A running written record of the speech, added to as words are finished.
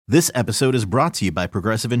This episode is brought to you by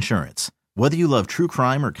Progressive Insurance. Whether you love true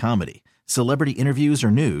crime or comedy, celebrity interviews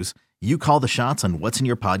or news, you call the shots on what's in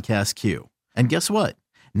your podcast queue. And guess what?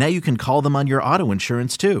 Now you can call them on your auto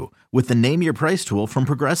insurance too with the Name Your Price tool from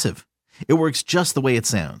Progressive. It works just the way it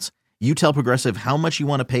sounds. You tell Progressive how much you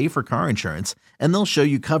want to pay for car insurance, and they'll show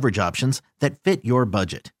you coverage options that fit your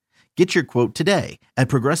budget. Get your quote today at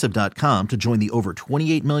Progressive.com to join the over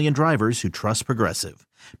 28 million drivers who trust Progressive.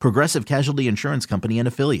 Progressive Casualty Insurance Company and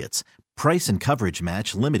Affiliates. Price and coverage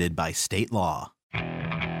match limited by state law.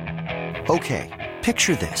 Okay,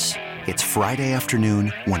 picture this. It's Friday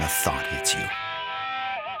afternoon when a thought hits you.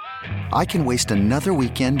 I can waste another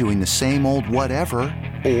weekend doing the same old whatever,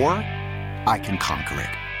 or I can conquer it.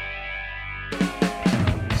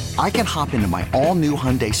 I can hop into my all-new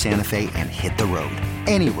Hyundai Santa Fe and hit the road.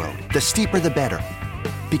 Any road. The steeper, the better.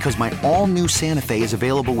 Because my all-new Santa Fe is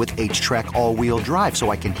available with H-Track all-wheel drive,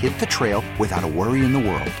 so I can hit the trail without a worry in the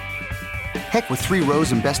world. Heck, with 3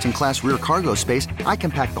 rows and best-in-class rear cargo space, I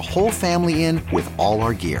can pack the whole family in with all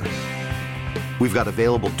our gear. We've got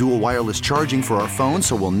available dual wireless charging for our phones,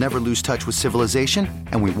 so we'll never lose touch with civilization,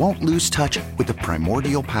 and we won't lose touch with the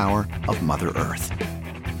primordial power of Mother Earth.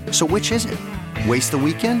 So which is it? Waste the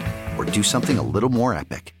weekend or do something a little more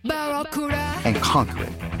epic? And conquer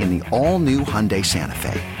it in the all-new Hyundai Santa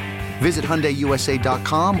Fe. Visit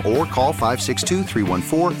HyundaiUSA.com or call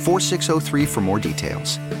 562-314-4603 for more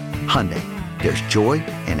details. Hyundai, there's joy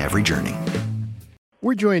in every journey.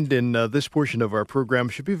 We're joined in this portion of our program.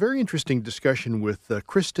 Should be a very interesting discussion with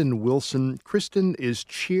Kristen Wilson. Kristen is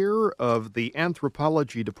chair of the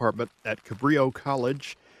anthropology department at Cabrillo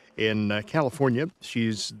College in California.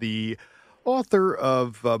 She's the author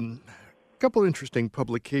of a couple interesting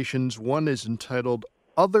publications. One is entitled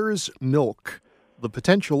Other's Milk, The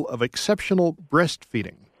Potential of Exceptional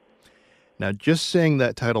Breastfeeding. Now, just saying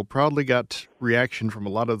that title proudly got reaction from a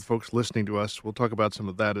lot of the folks listening to us. We'll talk about some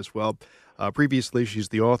of that as well. Previously, she's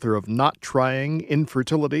the author of Not Trying,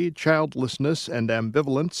 Infertility, Childlessness, and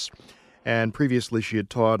Ambivalence. And previously, she had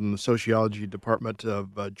taught in the sociology department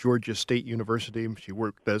of Georgia State University. She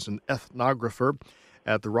worked as an ethnographer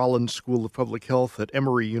at the Rollins School of Public Health at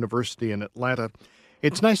Emory University in Atlanta.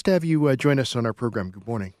 It's nice to have you join us on our program. Good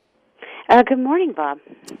morning. Good morning, Bob.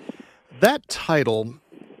 That title,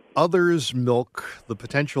 Other's Milk, The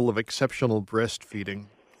Potential of Exceptional Breastfeeding,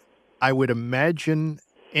 I would imagine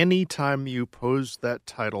any time you pose that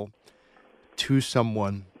title to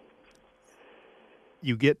someone,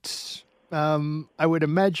 you get, I would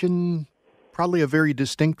imagine, probably a very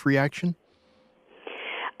distinct reaction.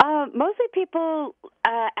 Mostly people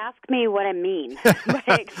ask me what I mean by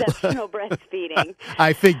exceptional breastfeeding.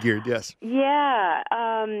 I figured, yes. Yeah.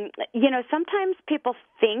 Sometimes people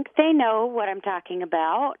think they know what I'm talking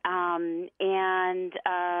about, and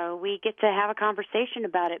we get to have a conversation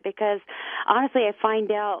about it because, honestly, I find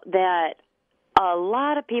out that a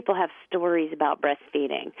lot of people have stories about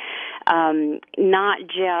breastfeeding, not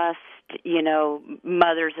just,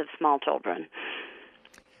 mothers of small children.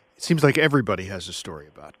 It seems like everybody has a story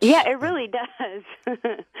about it. Yeah, it really does.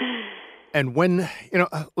 And when,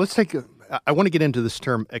 let's take, I want to get into this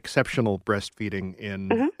term exceptional breastfeeding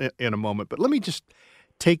in a moment, but let me just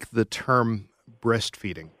take the term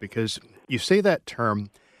breastfeeding, because you say that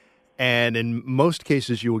term, and in most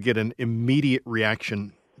cases you will get an immediate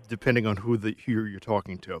reaction depending on who you're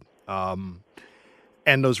talking to.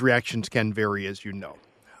 And those reactions can vary, as you know.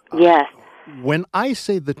 Yes. When I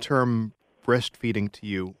say the term breastfeeding to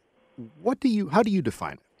you, how do you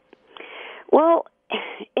define it? Well,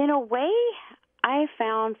 in a way, I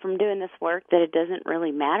found from doing this work that it doesn't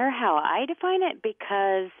really matter how I define it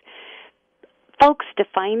because folks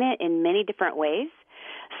define it in many different ways.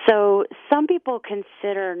 So some people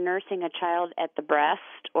consider nursing a child at the breast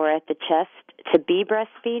or at the chest to be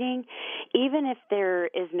breastfeeding, even if there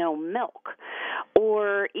is no milk,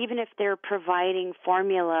 or even if they're providing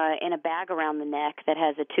formula in a bag around the neck that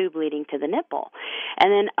has a tube leading to the nipple.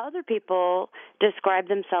 And then other people describe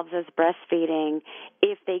themselves as breastfeeding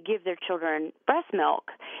if they give their children breast milk,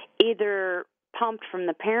 either pumped from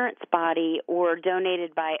the parent's body or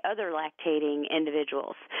donated by other lactating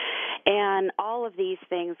individuals. And all of these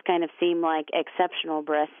things kind of seem like exceptional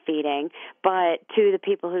breastfeeding, but to the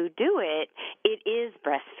people who do it, it is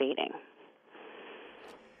breastfeeding.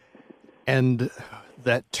 And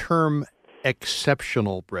that term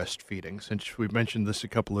exceptional breastfeeding, since we've mentioned this a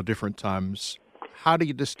couple of different times, how do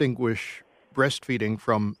you distinguish breastfeeding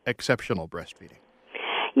from exceptional breastfeeding?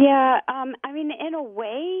 Yeah, I mean, in a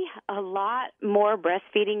way, a lot more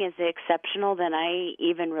breastfeeding is exceptional than I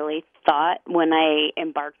even really thought when I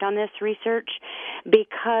embarked on this research,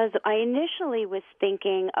 because I initially was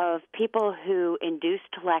thinking of people who induced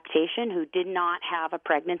lactation, who did not have a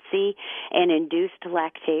pregnancy and induced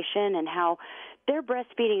lactation, and how their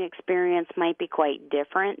breastfeeding experience might be quite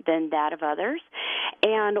different than that of others.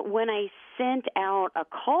 And when I sent out a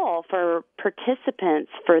call for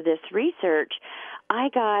participants for this research, I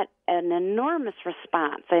got an enormous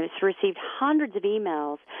response. I've received hundreds of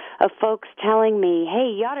emails of folks telling me,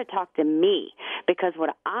 hey, you ought to talk to me because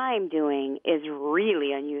what I'm doing is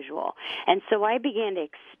really unusual. And so I began to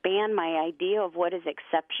expand my idea of what is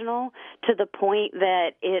exceptional to the point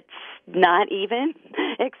that it's not even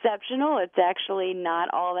exceptional. It's actually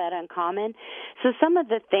not all that uncommon. So some of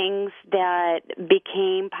the things that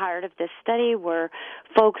became part of this study were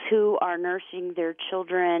folks who are nursing their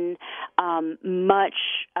children much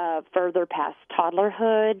further past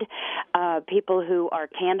toddlerhood, people who are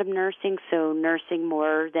tandem nursing, so nursing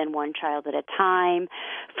more than one child at a time,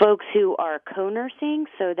 folks who are co-nursing,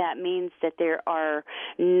 so that means that there are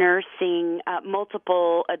nursing,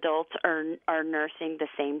 multiple adults are nursing the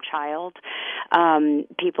same child.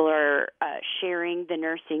 People are sharing the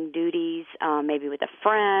nursing duties, maybe with a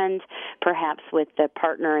friend, perhaps with the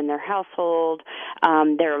partner in their household.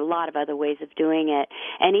 There are a lot of other ways of doing it.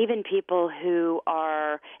 And even people who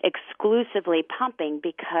are exclusively pumping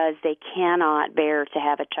because they cannot bear to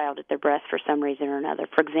have a child at their breast for some reason or another.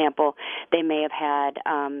 For example, they may have had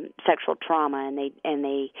sexual trauma and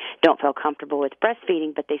they don't feel comfortable with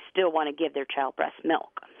breastfeeding, but they still want to give their child breast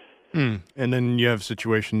milk. And then you have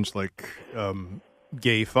situations like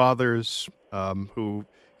gay fathers who,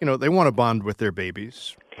 they want to bond with their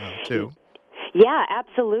babies too. Yeah,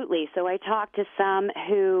 absolutely. So I talked to some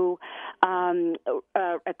who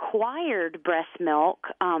acquired breast milk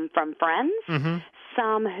from friends,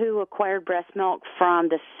 some who acquired breast milk from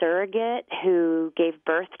the surrogate who gave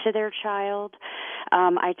birth to their child.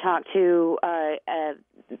 I talked to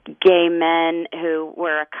gay men who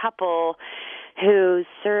were a couple whose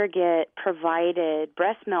surrogate provided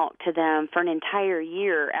breast milk to them for an entire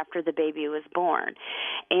year after the baby was born.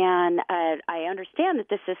 And I understand that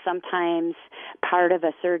this is sometimes part of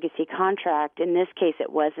a surrogacy contract. In this case,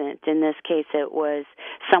 it wasn't. In this case, it was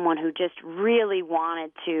someone who just really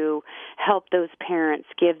wanted to help those parents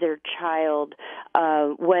give their child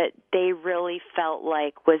what they really felt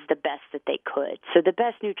like was the best that they could. So the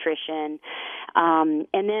best nutrition. And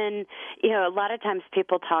then, a lot of times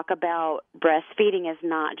people talk about breastfeeding as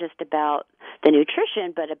not just about the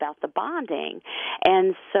nutrition, but about the bonding.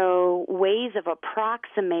 And so ways of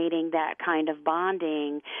approximating that kind of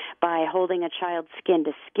bonding by holding a child skin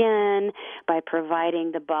to skin, by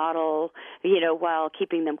providing the bottle, while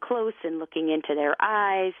keeping them close and looking into their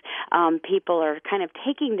eyes, people are kind of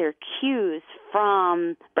taking their cues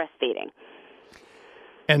from breastfeeding.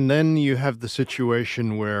 And then you have the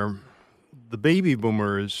situation where the baby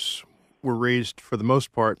boomers were raised, for the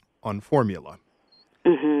most part, on formula.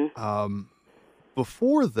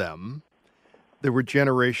 Before them, there were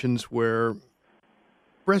generations where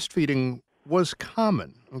breastfeeding was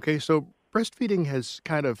common. Okay, so breastfeeding has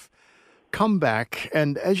kind of come back.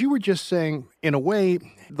 And as you were just saying, in a way,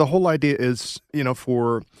 the whole idea is,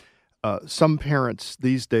 for some parents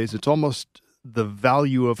these days, it's almost the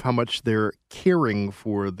value of how much they're caring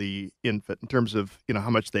for the infant in terms of, how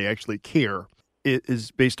much they actually care. It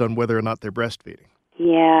is based on whether or not they're breastfeeding.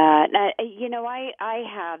 Yeah, I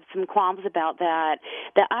have some qualms about that.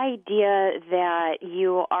 The idea that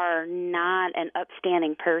you are not an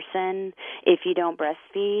upstanding person if you don't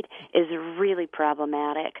breastfeed is really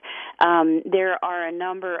problematic. There are a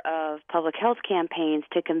number of public health campaigns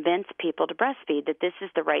to convince people to breastfeed, that this is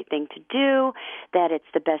the right thing to do, that it's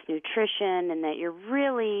the best nutrition, and that you're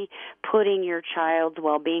really putting your child's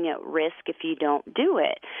well-being at risk if you don't do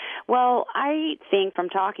it. Well, I think from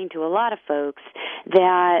talking to a lot of folks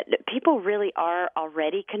that people really are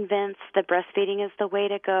already convinced that breastfeeding is the way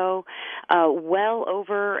to go. Well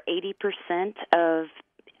over 80%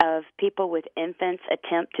 of people with infants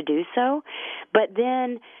attempt to do so. But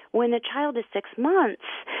then when the child is 6 months,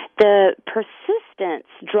 the persistence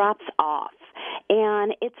drops off.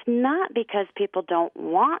 And it's not because people don't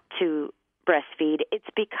want to breastfeed. It's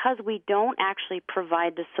because we don't actually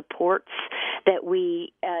provide the supports that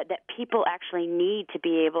that people actually need to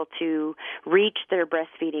be able to reach their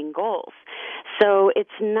breastfeeding goals. So it's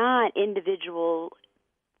not individual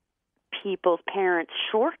people's parents'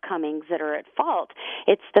 shortcomings that are at fault.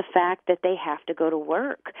 It's the fact that they have to go to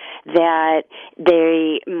work, that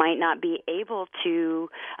they might not be able to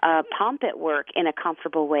pump at work in a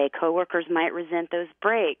comfortable way. Coworkers might resent those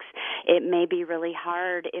breaks. It may be really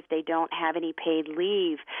hard if they don't have any paid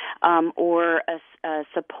leave, or a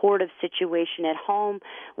supportive situation at home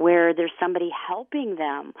where there's somebody helping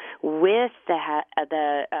them with the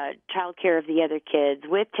child care of the other kids,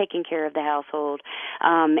 with taking care of the household,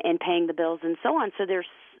 and paying the bills and so on. So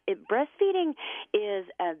breastfeeding is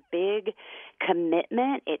a big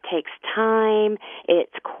commitment. It takes time.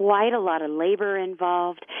 It's quite a lot of labor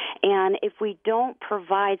involved. And if we don't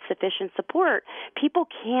provide sufficient support, people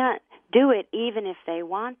can't do it even if they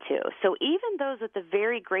want to. So even those with the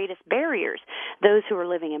very greatest barriers, those who are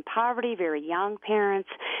living in poverty, very young parents,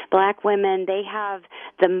 Black women, they have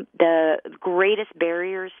the greatest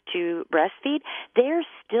barriers to breastfeed. They're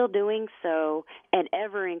still doing so at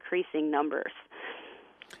ever-increasing numbers.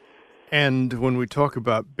 And when we talk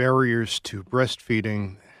about barriers to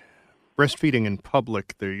breastfeeding in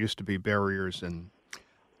public, there used to be barriers in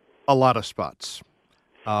a lot of spots.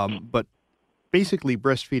 But basically,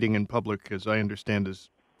 breastfeeding in public, as I understand, is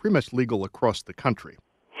pretty much legal across the country.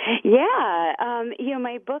 Yeah.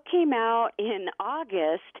 My book came out in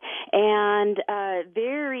August, and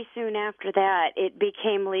very soon after that, it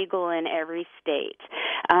became legal in every state.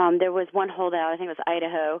 There was one holdout, I think it was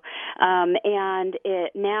Idaho, and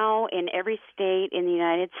now in every state in the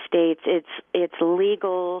United States, it's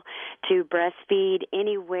legal to breastfeed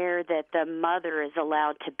anywhere that the mother is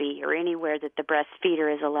allowed to be, or anywhere that the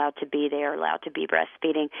breastfeeder is allowed to be. They are allowed to be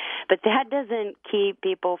breastfeeding, but that doesn't keep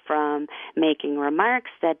people from making remarks.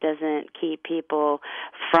 That doesn't keep people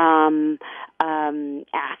from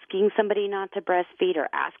asking somebody not to breastfeed, or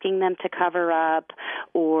asking them to cover up,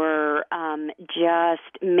 or just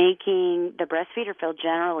making the breastfeeder feel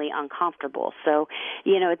generally uncomfortable. So,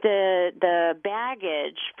 the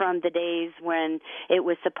baggage from the days when it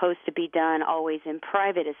was supposed to be done always in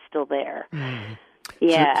private is still there. Mm.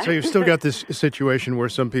 Yeah. So you've still got this situation where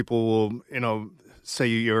some people will, say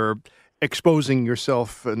you're exposing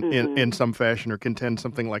yourself in some fashion, or contend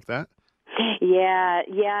something like that?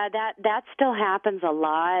 Yeah, that still happens a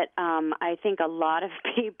lot. I think a lot of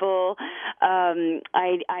people,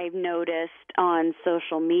 I've noticed on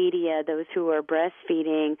social media, those who are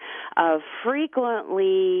breastfeeding,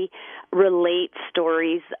 frequently relate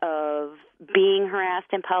stories of being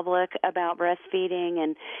harassed in public about breastfeeding.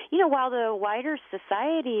 And, while the wider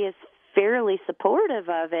society is fairly supportive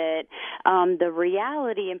of it, the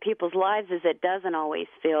reality in people's lives is it doesn't always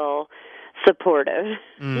feel supportive,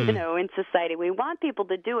 in society. We want people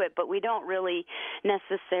to do it, but we don't really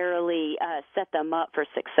necessarily set them up for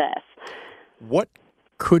success. What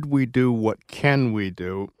could we do, what can we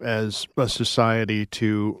do as a society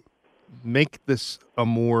to make this a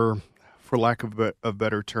more, for lack of a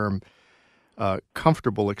better term,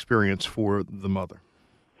 comfortable experience for the mother?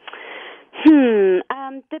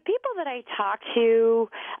 The people that I talk to,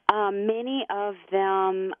 many of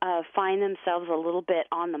them find themselves a little bit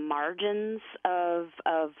on the margins of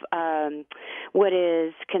what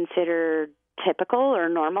is considered typical or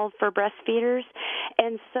normal for breastfeeders.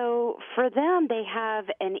 And so for them, they have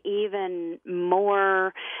an even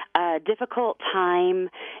more difficult time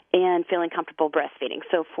in feeling comfortable breastfeeding.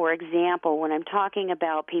 So, for example, when I'm talking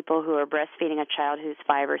about people who are breastfeeding a child who's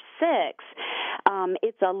 5 or 6,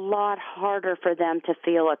 it's a lot harder for them to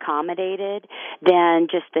feel accommodated than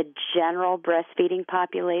just the general breastfeeding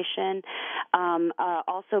population.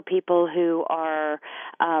 Also, people who are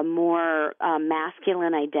more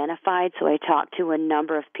masculine identified. So I talked to a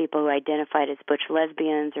number of people who identified as butch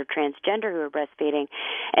lesbians or transgender who are breastfeeding.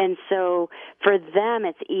 And so for them,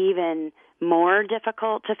 it's even more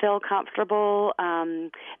difficult to feel comfortable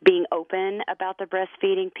being open about the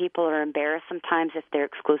breastfeeding. People are embarrassed sometimes if they're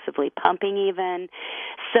exclusively pumping even.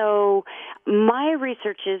 So my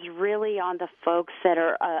research is really on the folks that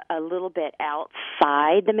are a little bit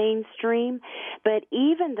outside the mainstream. But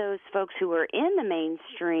even those folks who are in the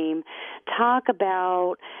mainstream talk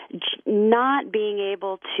about not being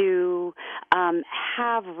able to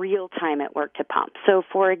have real time at work to pump. So,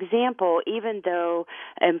 for example, even though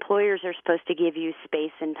employers are supposed to give you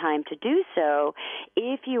space and time to do so,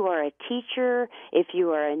 if you are a teacher, if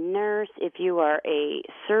you are a nurse, if you are a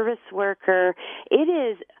service worker, it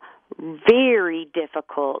is very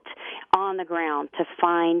difficult on the ground to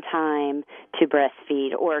find time to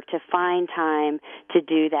breastfeed or to find time to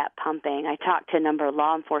do that pumping. I talked to a number of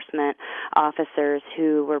law enforcement officers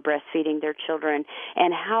who were breastfeeding their children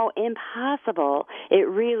and how impossible it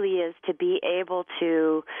really is to be able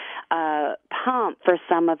to pump for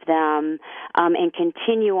some of them and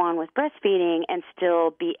continue on with breastfeeding and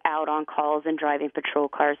still be out on calls and driving patrol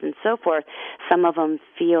cars and so forth. Some of them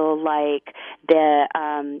feel like their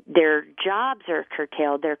jobs are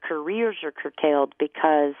curtailed, their careers are curtailed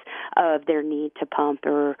because of their need to pump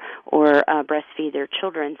or breastfeed their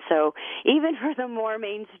children. So even for the more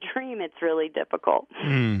mainstream, it's really difficult.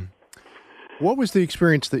 What was the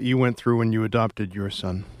experience that you went through when you adopted your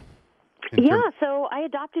son? So I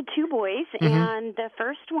adopted two boys, and the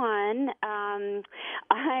first one,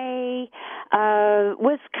 I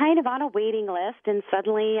was kind of on a waiting list, and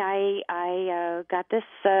suddenly I got this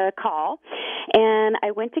call, and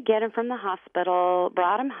I went to get him from the hospital,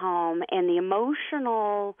 brought him home, and the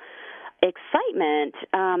emotional excitement,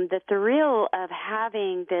 the thrill of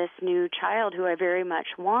having this new child who I very much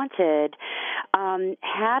wanted,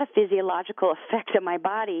 had a physiological effect on my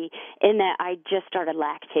body in that I just started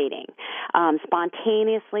lactating,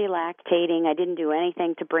 spontaneously lactating. I didn't do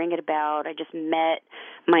anything to bring it about. I just met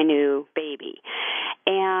my new baby.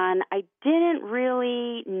 And I didn't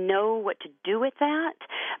really know what to do with that,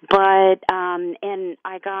 but and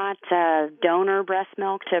I got donor breast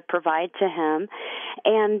milk to provide to him.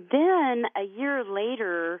 And then a year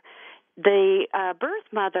later, the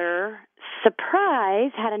birth mother,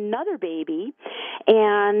 surprise, had another baby,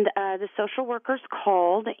 and the social workers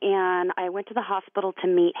called, and I went to the hospital to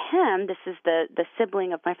meet him. This is the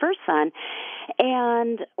sibling of my first son.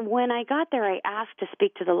 And when I got there, I asked to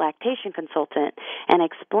speak to the lactation consultant and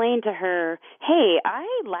explained to her, hey, I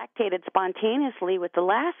lactated spontaneously with the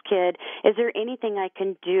last kid. Is there anything I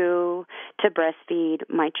can do to breastfeed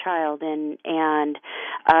my child? And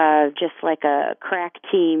just like a crack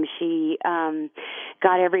team, she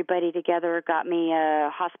got everybody together, got me a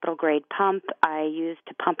hospital-grade pump I used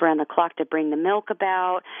to pump around the clock to bring the milk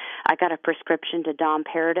about. I got a prescription to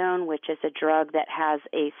domperidone, which is a drug that has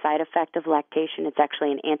a side effect of lactation. It's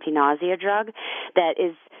actually an anti-nausea drug that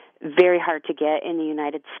is very hard to get in the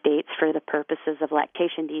United States for the purposes of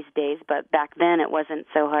lactation these days, but back then it wasn't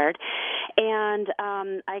so hard. And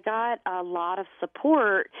I got a lot of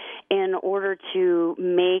support in order to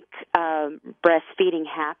make breastfeeding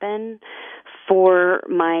happen for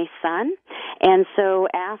my son. And so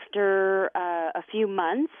after a few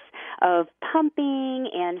months of pumping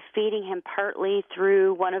and feeding him partly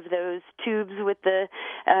through one of those tubes with the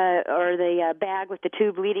bag with the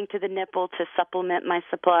tube leading to the nipple to supplement my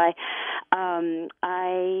supply,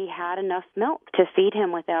 I had enough milk to feed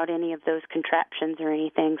him without any of those contractions or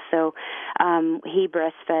anything. So he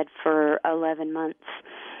breastfed for 11 months.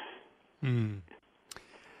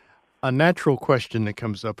 A natural question that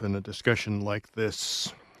comes up in a discussion like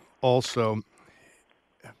this also,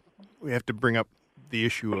 we have to bring up the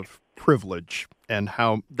issue of privilege and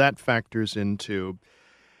how that factors into,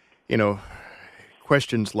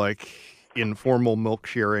 questions like informal milk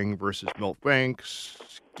sharing versus milk banks,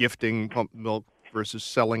 gifting pumped milk versus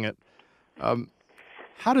selling it.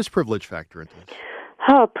 How does privilege factor into this?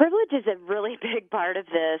 Oh, privilege is a really big part of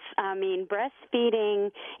this. I mean,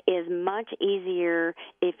 breastfeeding is much easier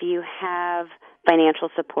if you have financial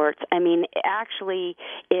supports. I mean, actually,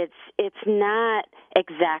 it's not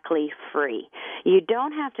exactly free. You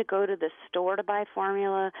don't have to go to the store to buy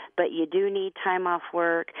formula, but you do need time off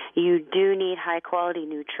work. You do need high-quality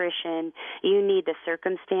nutrition. You need the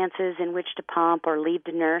circumstances in which to pump or leave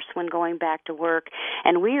to nurse when going back to work.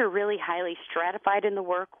 And we are really highly stratified in the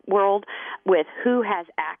work world with who has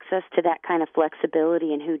access to that kind of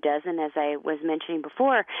flexibility and who doesn't, as I was mentioning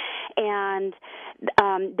before. And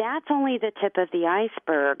that's only the tip of the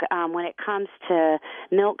iceberg. When it comes to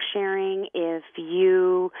milk sharing, if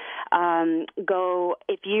you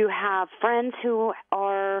if you have friends who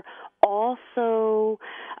are also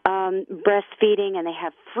breastfeeding and they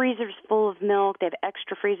have freezers full of milk, they have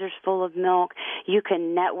extra freezers full of milk, you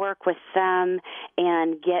can network with them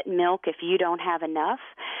and get milk if you don't have enough.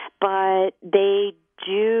 But they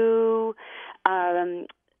do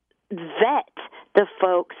vet the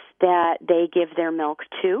folks that they give their milk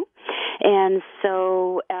to. And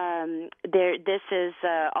so this is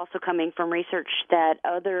also coming from research that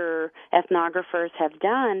other ethnographers have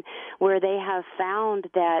done, where they have found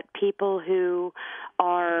that people who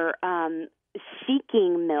are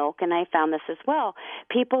seeking milk, and I found this as well,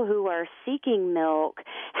 people who are seeking milk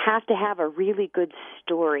have to have a really good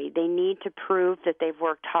story. They need to prove that they've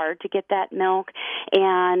worked hard to get that milk,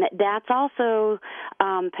 and that's also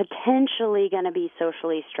potentially going to be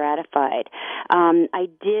socially stratified. I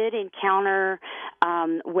did encounter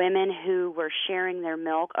women who were sharing their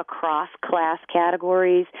milk across class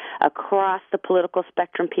categories, across the political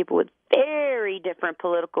spectrum. People with very different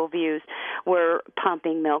political views were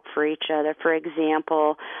pumping milk for each other. For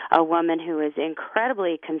example, a woman who is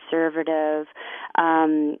incredibly conservative,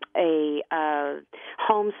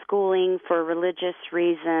 homeschooling for religious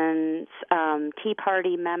reasons, Tea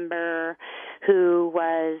Party member who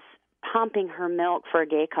was pumping her milk for a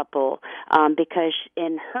gay couple because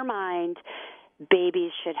in her mind,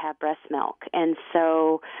 babies should have breast milk. And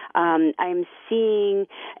so I'm seeing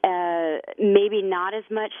maybe not as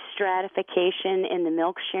much stratification in the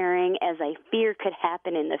milk sharing as I fear could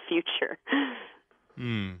happen in the future.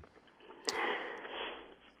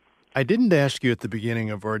 I didn't ask you at the beginning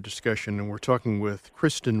of our discussion, and we're talking with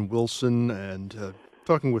Kristen Wilson and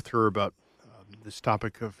talking with her about this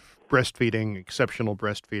topic of breastfeeding, exceptional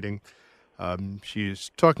breastfeeding. She's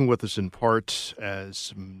talking with us in part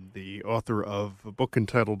as the author of a book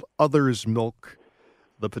entitled Other's Milk,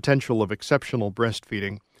 The Potential of Exceptional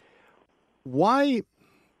Breastfeeding. Why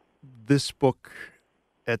this book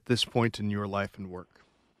at this point in your life and work?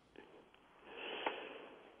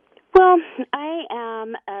 Well, I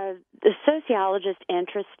am a sociologist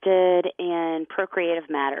interested in procreative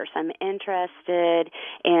matters. I'm interested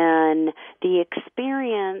in the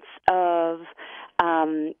experience of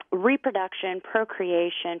reproduction,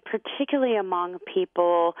 procreation, particularly among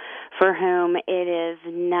people for whom it is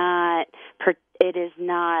not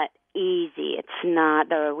easy. It's not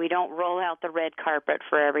we don't roll out the red carpet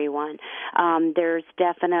for everyone. There's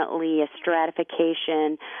definitely a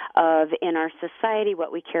stratification of, in our society,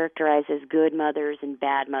 what we characterize as good mothers and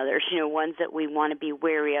bad mothers, ones that we want to be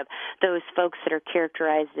wary of, those folks that are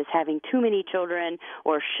characterized as having too many children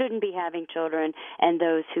or shouldn't be having children, and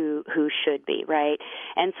those who should be, right?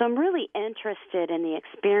 And so I'm really interested in the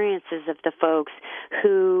experiences of the folks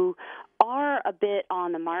who are a bit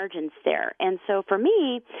on the margins there. And so for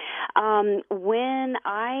me, when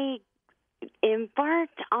I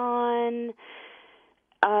embarked on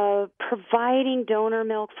providing donor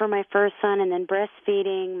milk for my first son and then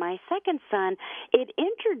breastfeeding my second son, it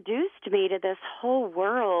introduced me to this whole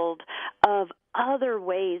world of other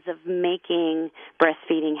ways of making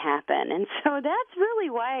breastfeeding happen. And so that's really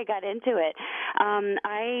why I got into it.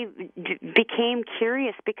 I became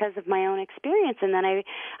curious because of my own experience, and then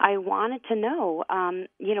I wanted to know,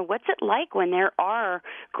 what's it like when there are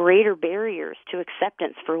greater barriers to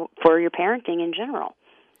acceptance for your parenting in general?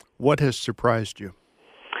 What has surprised you?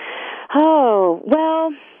 Oh,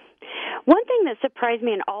 well, one thing that surprised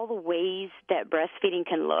me in all the ways that breastfeeding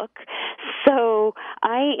can look. So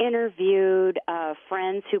I interviewed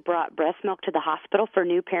friends who brought breast milk to the hospital for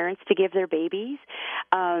new parents to give their babies,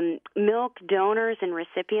 milk donors and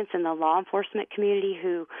recipients in the law enforcement community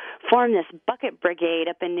who formed this bucket brigade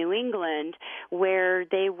up in New England where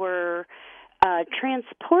they were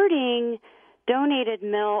transporting donated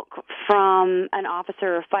milk from an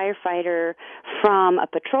officer or firefighter from a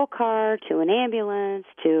patrol car to an ambulance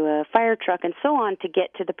to a fire truck and so on to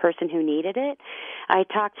get to the person who needed it. I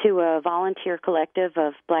talked to a volunteer collective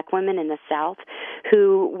of black women in the South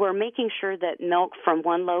who were making sure that milk from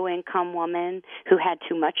one low-income woman who had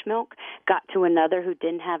too much milk got to another who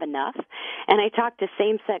didn't have enough. And I talked to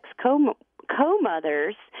same-sex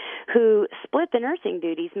co-mothers who split the nursing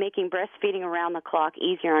duties, making breastfeeding around the clock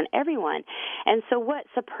easier on everyone. And so what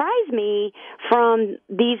surprised me from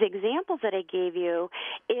these examples that I gave you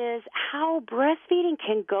is how breastfeeding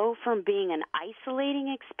can go from being an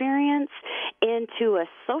isolating experience into a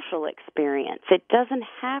social experience. It doesn't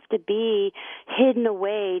have to be hidden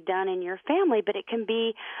away, done in your family, but it can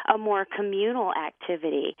be a more communal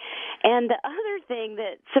activity. And the other thing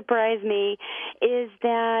that surprised me is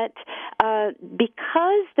that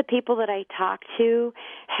because the people that I talked to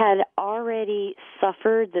had already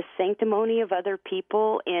suffered the sanctimony of other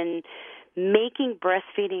people in making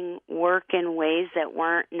breastfeeding work in ways that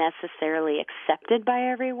weren't necessarily accepted by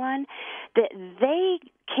everyone, that they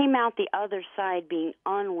came out the other side being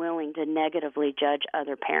unwilling to negatively judge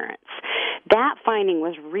other parents. That finding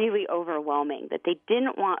was really overwhelming, that they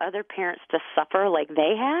didn't want other parents to suffer like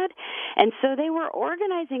they had, and so they were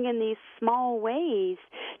organizing in these small ways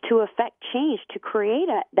to affect change, to create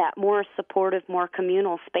that more supportive, more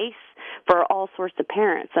communal space for all sorts of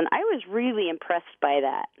parents, and I was really impressed by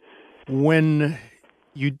that. When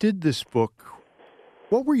you did this book,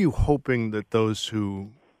 what were you hoping that those who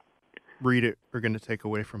read it are going to take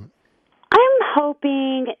away from it? I'm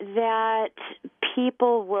hoping that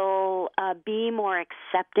people will be more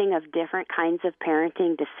accepting of different kinds of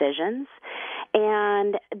parenting decisions,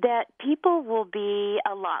 and that people will be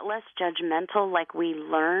a lot less judgmental, like we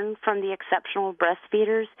learn from the exceptional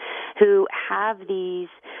breastfeeders who have these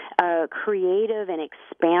creative and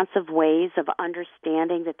expansive ways of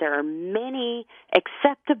understanding that there are many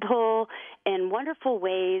acceptable and wonderful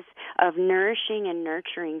ways of nourishing and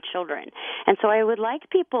nurturing children. And so I would like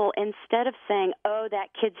people, instead of saying, oh, that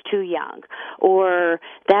kid's too young, or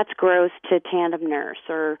that's gross to tandem nurse,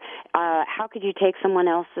 or how could you take someone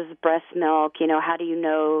else's breast milk? How do you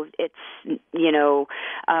know it's,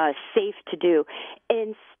 safe to do?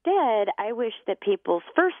 Instead, I wish that people's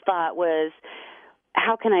first thought was,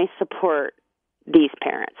 how can I support these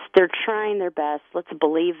parents? They're trying their best. Let's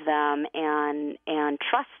believe them and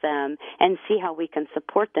trust them and see how we can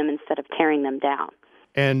support them instead of tearing them down.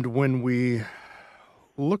 And when we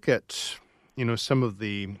look at, some of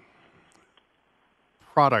the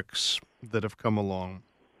products that have come along,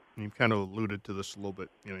 and you've kind of alluded to this a little bit,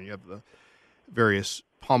 you have the various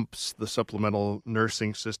pumps, the supplemental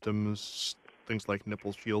nursing systems, things like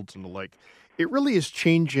nipple shields and the like. It really is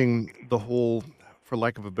changing the whole, for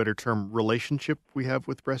lack of a better term, relationship we have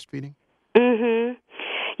with breastfeeding? Mm-hmm.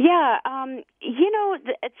 Yeah,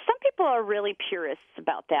 some people are really purists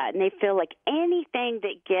about that, and they feel like anything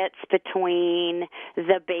that gets between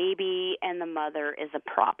the baby and the mother is a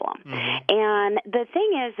problem. Mm-hmm. And the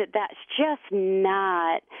thing is that that's just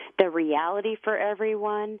not the reality for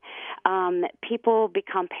everyone. People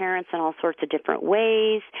become parents in all sorts of different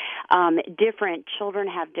ways. Different children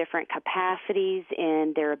have different capacities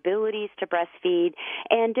in their abilities to breastfeed,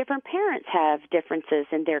 and different parents have differences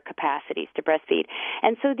in their capacities to breastfeed.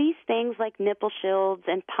 And so these things like nipple shields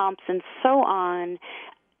and pumps and so on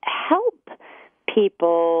help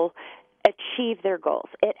people achieve their goals.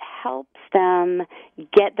 It helps them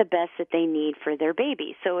get the best that they need for their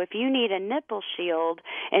baby. So if you need a nipple shield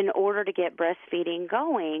in order to get breastfeeding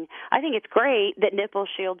going, I think it's great that nipple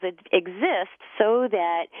shields exist so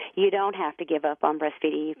that you don't have to give up on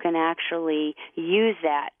breastfeeding. You can actually use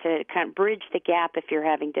that to kind of bridge the gap if you're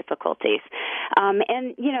having difficulties.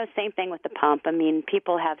 And, same thing with the pump. I mean,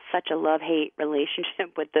 people have such a love-hate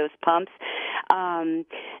relationship with those pumps.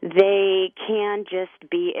 They can just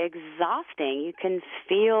be exhausting. You can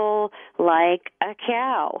feel like a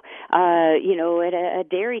cow, a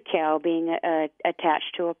dairy cow being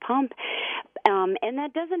attached to a pump. And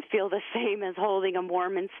that doesn't feel the same as holding a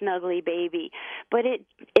warm and snuggly baby. But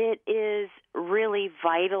it is really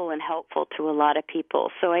vital and helpful to a lot of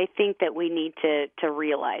people. So I think that we need to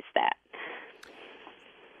realize that.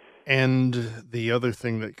 And the other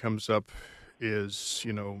thing that comes up is,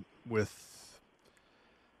 with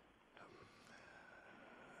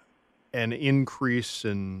an increase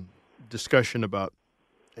in discussion about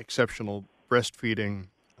exceptional breastfeeding,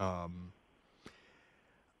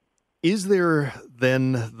 is there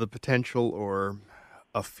then the potential or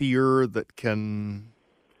a fear that can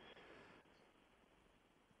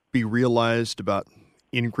be realized about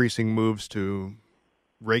increasing moves to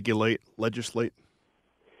legislate?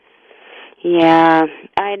 Yeah,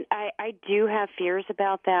 I do have fears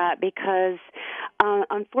about that because,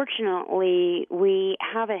 unfortunately, we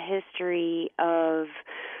have a history of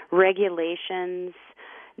regulations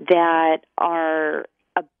that are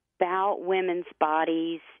about women's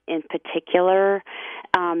bodies in particular,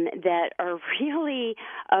 that are really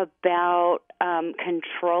about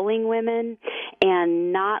controlling women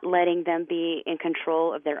and not letting them be in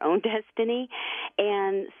control of their own destiny.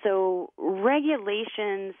 And so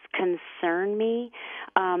regulations concern me.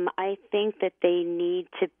 I think that they need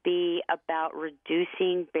to be about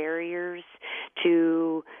reducing barriers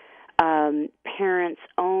to parents'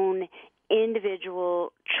 own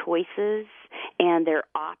individual choices and their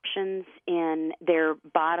options in their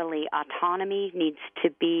bodily autonomy needs to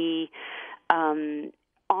be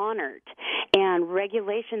honored, and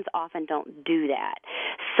regulations often don't do that.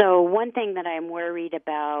 So one thing that I'm worried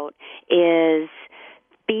about is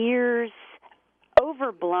fears,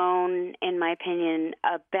 overblown, in my opinion,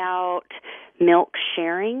 about milk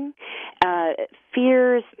sharing,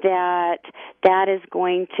 fears that is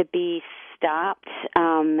going to be stopped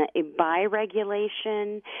by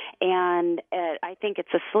regulation, and I think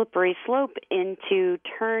it's a slippery slope into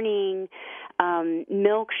turning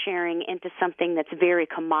milk sharing into something that's very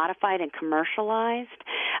commodified and commercialized,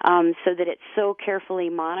 so that it's so carefully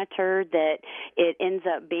monitored that it ends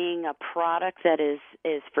up being a product that is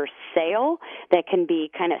for sale, that can be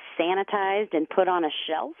kind of sanitized and put on a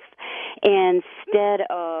shelf. instead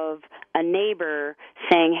of a neighbor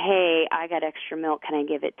saying, hey, I got extra milk, can I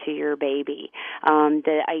give it to your baby?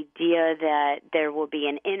 The idea that there will be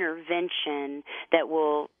an intervention that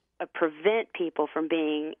will prevent people from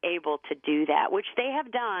being able to do that, which they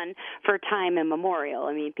have done for time immemorial.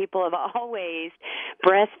 I mean, people have always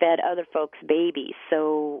breastfed other folks' babies.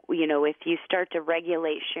 So, if you start to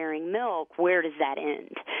regulate sharing milk, where does that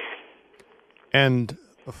end? And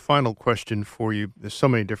a final question for you. There's so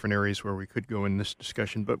many different areas where we could go in this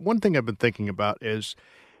discussion, but one thing I've been thinking about is,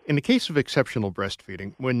 in the case of exceptional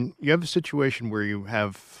breastfeeding, when you have a situation where you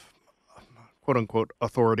have, quote-unquote,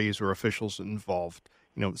 authorities or officials involved,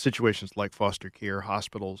 situations like foster care,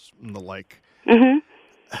 hospitals, and the like,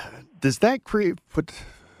 does that create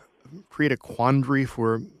a quandary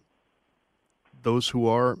for those who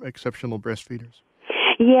are exceptional breastfeeders?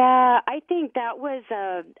 Yeah, I think that was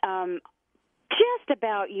just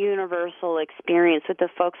about universal experience with the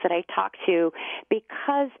folks that I talked to,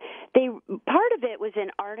 because part of it was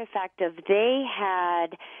an artifact of they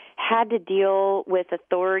had to deal with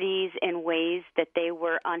authorities in ways that they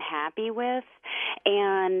were unhappy with,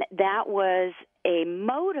 and that was a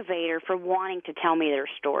motivator for wanting to tell me their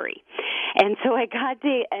story. And so I got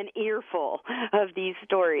an earful of these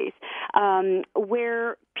stories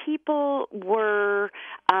where people were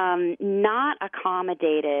not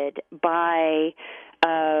accommodated by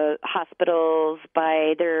hospitals,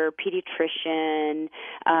 by their pediatrician,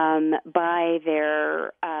 by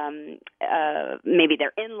their maybe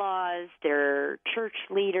their in-laws, their church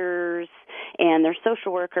leaders, and their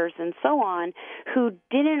social workers and so on, who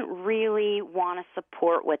didn't really want to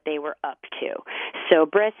support what they were up to. So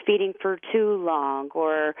breastfeeding for too long,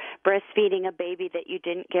 or breastfeeding a baby that you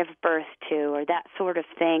didn't give birth to, or that sort of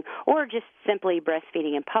thing, or just simply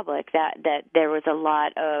breastfeeding in public. That there was a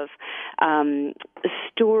lot of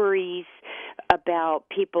stories about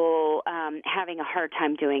people having a hard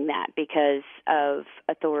time doing that because of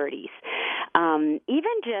authorities.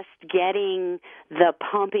 Even just getting the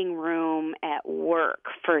pumping room at work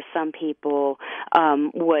for some people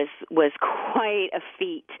was quite a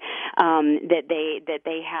feat that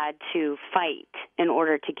they had to fight in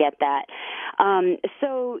order to get that.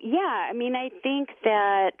 So yeah, I mean, I think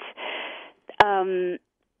that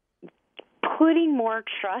putting more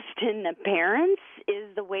trust in the parents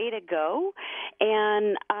is the way to go,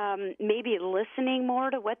 and maybe listening more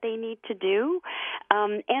to what they need to do.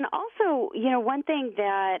 And also, one thing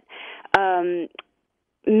that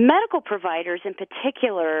medical providers in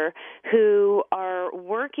particular who are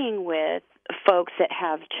working with folks that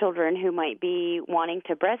have children who might be wanting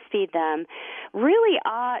to breastfeed them really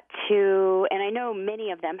ought to, and I know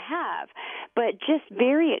many of them have, but just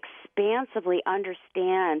very expansively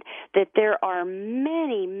understand that there are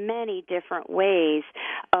many, many different ways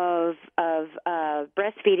of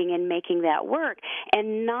breastfeeding and making that work,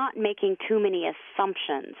 and not making too many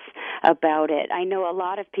assumptions about it. I know a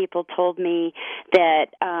lot of people told me that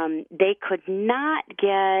they could not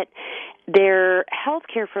get their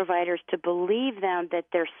healthcare providers to believe them that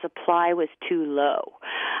their supply was too low.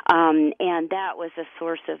 And that was a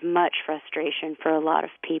source of much frustration for a lot of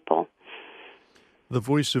people. The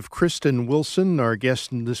voice of Kristen Wilson, our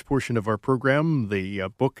guest in this portion of our program. The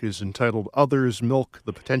book is entitled Other's Milk,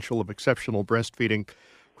 The Potential of Exceptional Breastfeeding.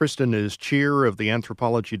 Kristen is chair of the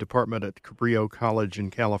anthropology department at Cabrillo College in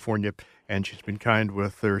California, and she's been kind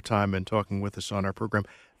with her time and talking with us on our program.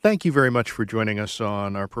 Thank you very much for joining us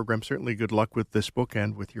on our program. Certainly good luck with this book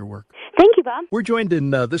and with your work. Thank you, Bob. We're joined in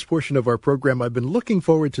this portion of our program. I've been looking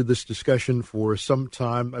forward to this discussion for some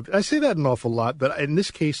time. I say that an awful lot, but in this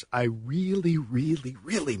case, I really, really,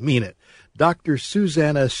 really mean it. Dr.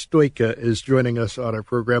 Susanna Stojka is joining us on our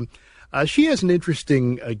program. She has an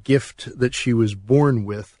interesting gift that she was born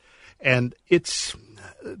with, and it's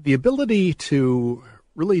the ability to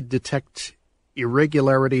really detect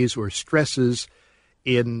irregularities or stresses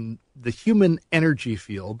in the human energy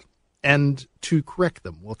field and to correct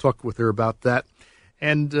them. We'll talk with her about that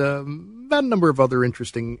and about a number of other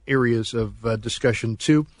interesting areas of discussion,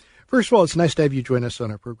 too. First of all, it's nice to have you join us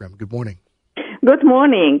on our program. Good morning. Good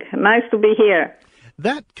morning. Nice to be here.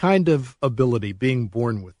 That kind of ability, being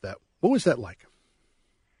born with that, what was that like?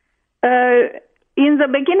 In the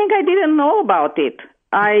beginning, I didn't know about it.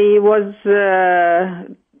 I was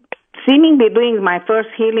seemingly doing my first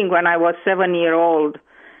healing when I was 7 years old.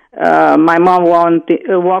 My mom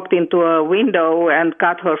walked into a window and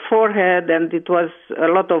cut her forehead, and it was a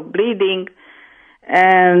lot of bleeding.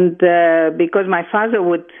 And because my father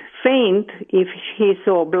would faint if he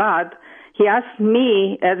saw blood, he asked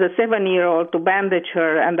me as a 7-year-old to bandage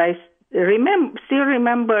her, and I still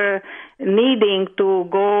remember needing to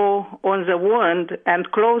go on the wound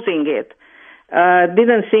and closing it.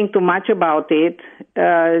 Didn't think too much about it.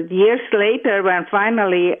 Years later, when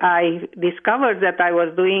finally I discovered that I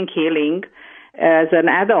was doing healing as an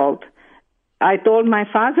adult, I told my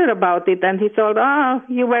father about it, and he told,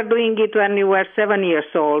 you were doing it when you were 7 years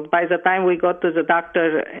old. By the time we got to the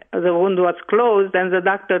doctor, the wound was closed, and the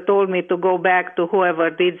doctor told me to go back to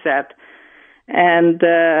whoever did that. And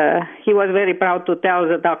he was very proud to tell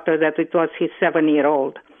the doctor that it was his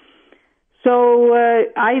 7-year-old. So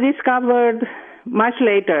I discovered much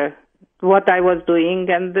later what I was doing,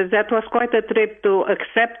 and that was quite a trip to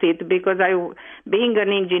accept it, because being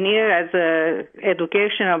an engineer as a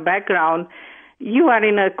educational background, you are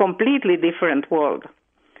in a completely different world.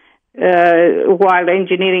 While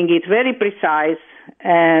engineering is very precise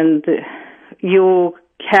and you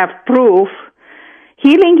have proof,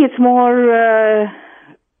 healing is more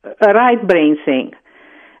a right brain thing.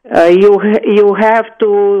 You have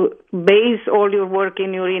to base all your work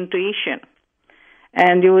in your intuition,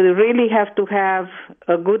 and you really have to have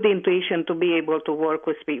a good intuition to be able to work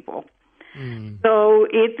with people. So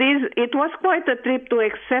it was quite a trip to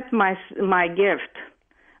accept my gift,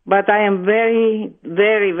 but I am very,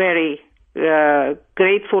 very, very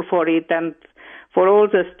grateful for it, and for all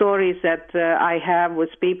the stories that I have with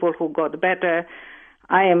people who got better.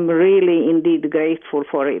 I am really indeed grateful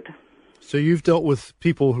for it. So you've dealt with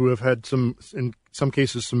people who have had in some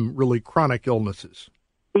cases, some really chronic illnesses.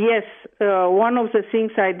 Yes. One of the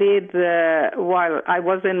things I did while I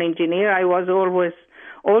was an engineer, I was always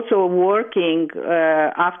also working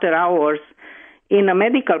after hours in a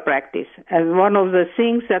medical practice. And one of the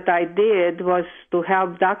things that I did was to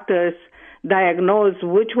help doctors diagnose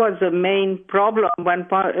which was the main problem when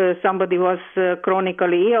somebody was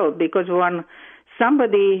chronically ill, because when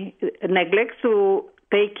somebody neglects to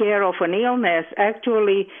take care of an illness,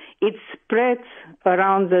 actually it spreads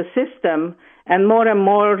around the system and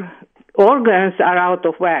more organs are out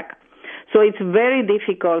of whack. So it's very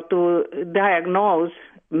difficult to diagnose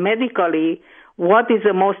medically what is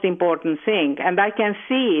the most important thing. And I can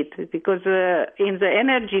see it because in the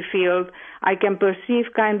energy field, I can perceive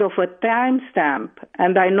kind of a timestamp,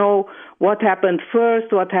 and I know what happened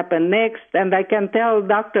first, what happened next, and I can tell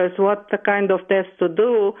doctors what the kind of test to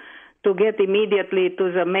do to get immediately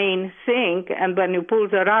to the main thing. And when you pull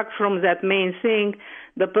the rug from that main thing,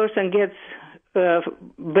 the person gets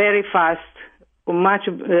very fast, much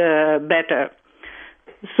better.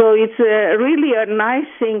 So it's really a nice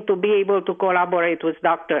thing to be able to collaborate with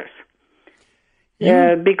doctors,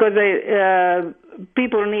 because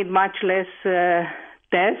people need much less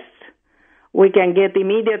tests. We can get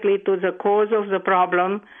immediately to the cause of the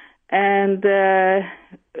problem. And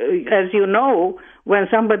as you know, when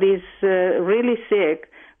somebody is really sick,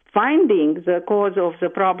 finding the cause of the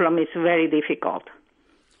problem is very difficult.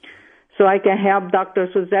 So I can help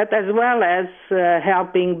doctors with that, as well as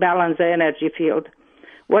helping balance the energy field.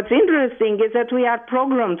 What's interesting is that we are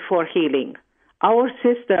programmed for healing. Our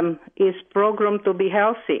system is programmed to be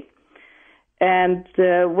healthy. And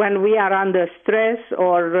when we are under stress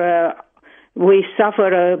or we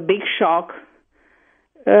suffer a big shock,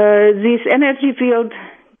 this energy field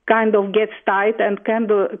kind of gets tight and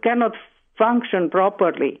cannot function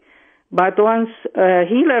properly. But once a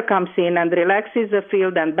healer comes in and relaxes the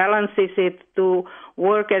field and balances it to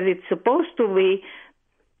work as it's supposed to be,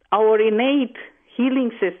 our innate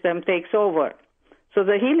healing system takes over. So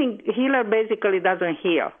the healer basically doesn't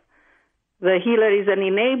heal. The healer is an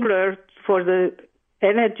enabler for the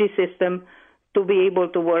energy system to be able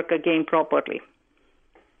to work again properly.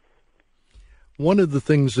 One of the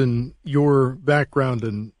things in your background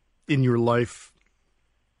and in your life,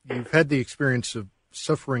 you've had the experience of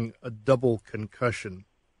suffering a double concussion.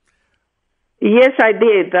 Yes, I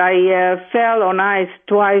did. I fell on ice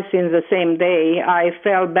twice in the same day. I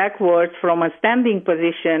fell backwards from a standing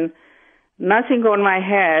position, nothing on my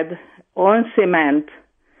head, on cement.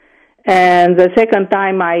 And the second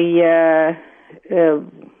time I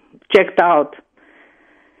checked out.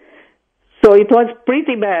 So it was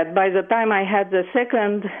pretty bad. By the time I had the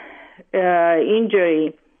second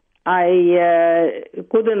injury, I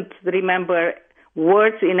couldn't remember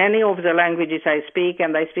words in any of the languages I speak,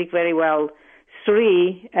 and I speak very well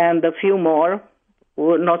 3 and a few more,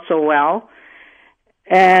 not so well.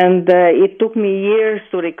 And it took me years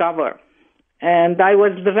to recover. And I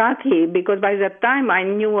was lucky because by that time I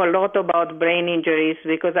knew a lot about brain injuries,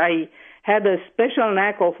 because I had a special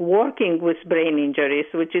knack of working with brain injuries,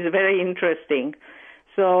 which is very interesting.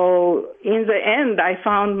 So in the end, I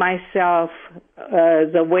found myself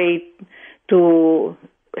the way to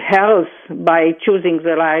health by choosing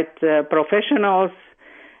the right professionals,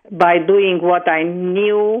 by doing what I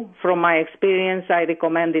knew from my experience, I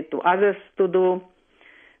recommended to others to do.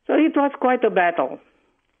 So it was quite a battle.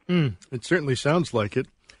 It certainly sounds like it.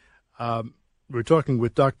 We're talking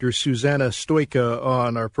with Dr. Susanna Stojka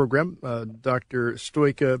on our program. Dr.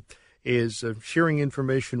 Stojka is sharing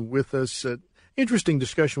information with us. Interesting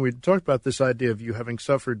discussion. We talked about this idea of you having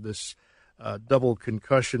suffered this double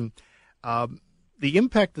concussion. The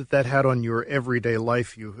impact that had on your everyday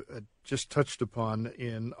life you just touched upon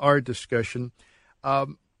in our discussion.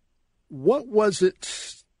 What was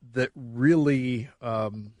it that really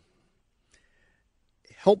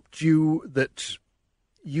helped you, that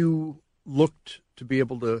you looked to be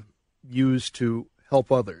able to use to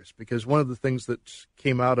help others? Because one of the things that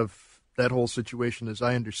came out of that whole situation, as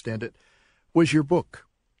I understand it, was your book.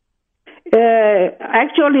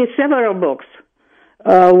 Actually, several books.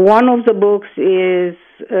 One of the books is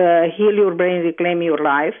Heal Your Brain, Reclaim Your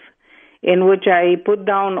Life, in which I put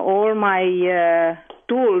down all my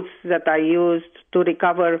tools that I used to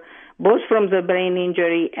recover both from the brain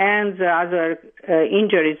injury and the other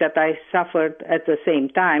injuries that I suffered at the same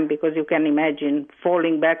time, because you can imagine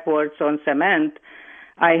falling backwards on cement.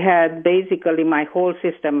 I had basically my whole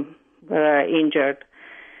system injured.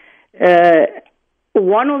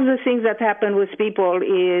 One of the things that happen with people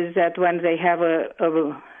is that when they have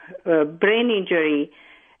a brain injury,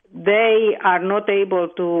 they are not able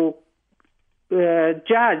to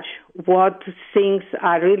judge what things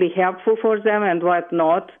are really helpful for them and what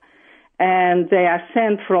not. And they are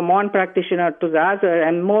sent from one practitioner to the other,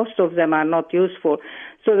 and most of them are not useful.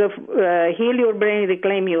 So the Heal Your Brain,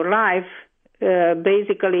 Reclaim Your Life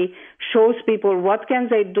basically shows people what can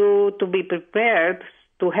they do to be prepared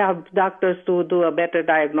to help doctors to do a better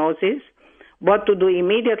diagnosis, what to do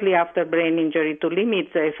immediately after brain injury to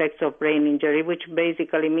limit the effects of brain injury, which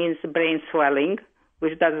basically means brain swelling,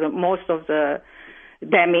 which does most of the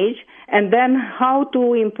damage, and then how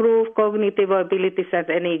to improve cognitive abilities at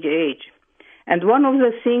any age. And one of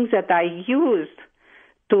the things that I used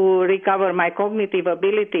to recover my cognitive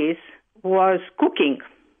abilities was cooking,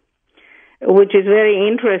 which is very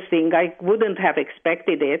interesting. I wouldn't have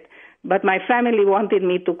expected it, but my family wanted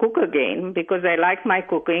me to cook again because I liked my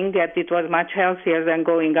cooking, that it was much healthier than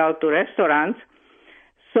going out to restaurants.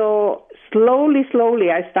 So slowly,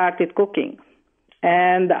 I started cooking.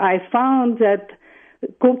 And I found that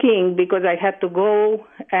cooking, because I had to go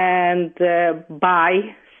and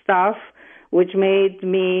buy stuff, which made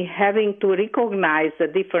me having to recognize the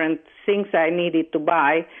different things I needed to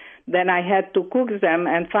buy, then I had to cook them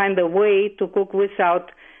and find a way to cook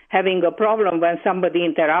without having a problem when somebody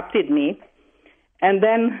interrupted me. And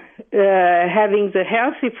then having the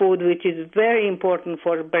healthy food, which is very important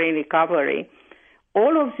for brain recovery.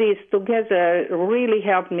 All of these together really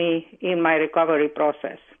helped me in my recovery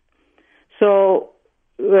process. So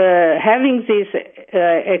having this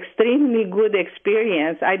extremely good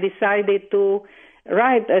experience, I decided to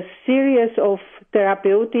write a series of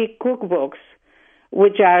therapeutic cookbooks,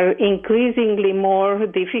 which are increasingly more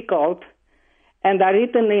difficult and are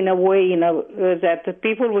written in a way that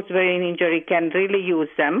people with brain injury can really use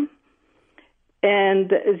them. And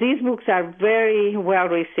these books are very well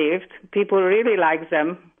received. People really like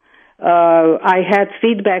them. I had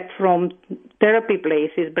feedback from therapy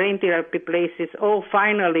places, brain therapy places. Oh,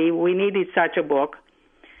 finally, we needed such a book.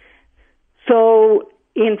 So,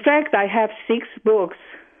 in fact, I have 6 books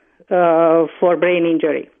for brain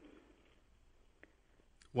injury.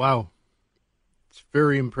 Wow. It's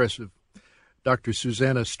very impressive. Dr.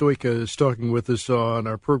 Susanna Stojka is talking with us on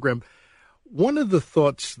our program. One of the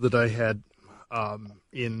thoughts that I had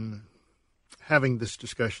in having this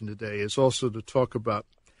discussion today is also to talk about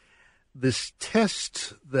this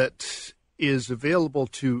test that is available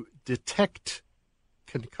to detect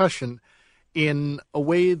concussion in a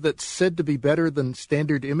way that's said to be better than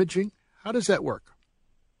standard imaging. How does that work?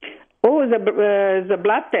 Oh, the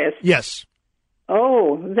blood test. Yes.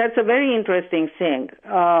 Oh, that's a very interesting thing.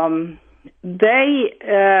 They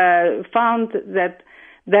found that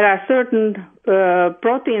there are certain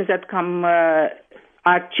proteins that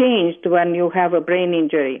are changed when you have a brain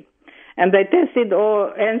injury. And they tested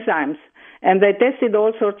all enzymes, and they tested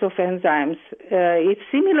all sorts of enzymes. It's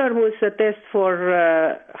similar with the test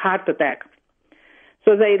for heart attack.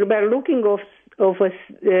 So they were looking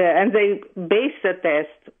and they based the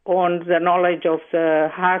test on the knowledge of the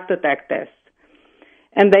heart attack test.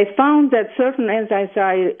 And they found that certain enzymes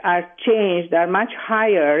are changed, are much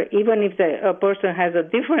higher, even if a person has a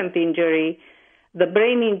different injury. The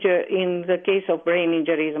brain injury, in the case of brain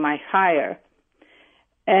injury, is much higher.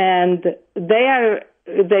 And they are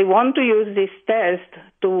they want to use this test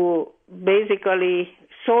to basically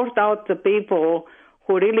sort out the people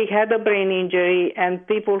who really had a brain injury and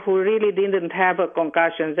people who really didn't have a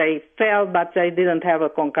concussion. They fell, but they didn't have a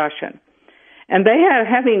concussion. And they are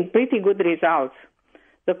having pretty good results.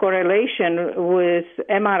 The correlation with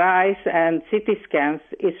MRIs and CT scans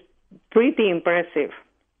is pretty impressive.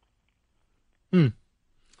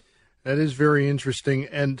 That is very interesting.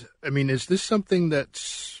 And, I mean, is this something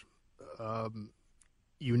that's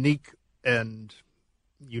unique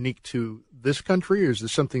to this country, or is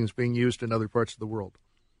this something that's being used in other parts of the world?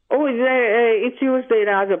 Oh, it's used in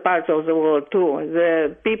other parts of the world, too.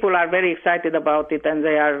 The people are very excited about it, and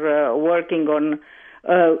they are working on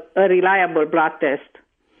a reliable blood test.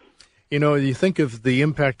 You know, you think of the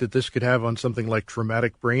impact that this could have on something like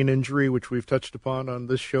traumatic brain injury, which we've touched upon on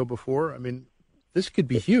this show before. I mean, this could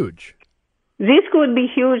be huge. This could be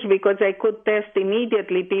huge because they could test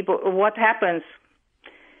immediately people. What happens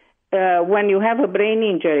when you have a brain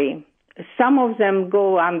injury? Some of them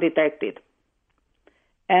go undetected.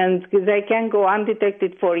 And they can go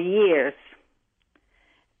undetected for years.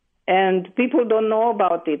 And people don't know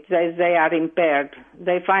about it, they are impaired.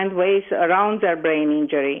 They find ways around their brain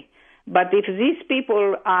injury. But if these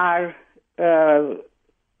people are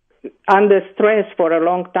under stress for a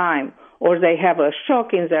long time, or they have a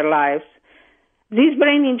shock in their lives, these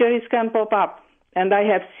brain injuries can pop up. And I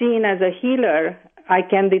have seen as a healer, I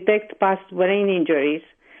can detect past brain injuries.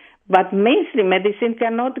 But mainstream medicine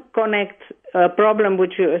cannot connect a problem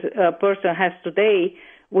which a person has today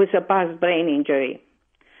with a past brain injury.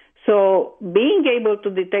 So being able to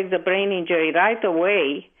detect the brain injury right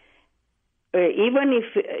away, even if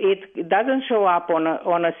it doesn't show up on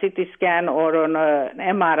a CT scan or on an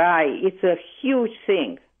MRI, it's a huge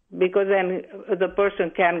thing, because then the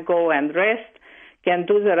person can go and rest, can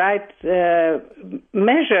do the right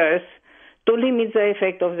measures to limit the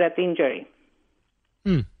effect of that injury.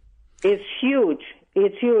 It's huge.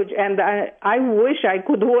 It's huge. And I wish I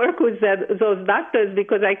could work with those doctors,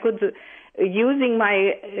 because I could, using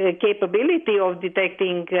my capability of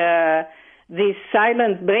detecting these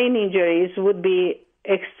silent brain injuries, would be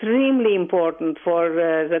extremely important for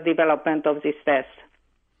the development of this test.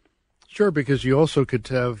 Sure, because you also could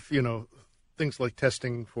have, things like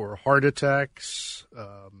testing for heart attacks,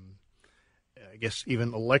 I guess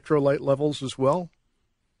even electrolyte levels as well.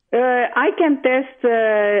 I can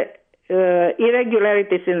test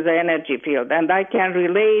irregularities in the energy field, and I can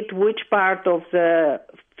relate which part of the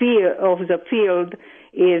field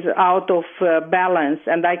is out of balance,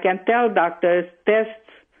 and I can tell doctors test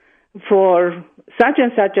for such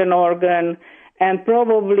and such an organ, and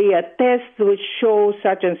probably a test which shows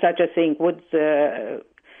such and such a thing would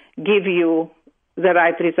give you the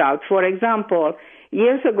right result. For example,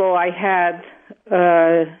 years ago I had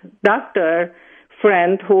a doctor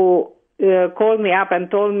friend who called me up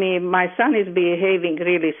and told me, my son is behaving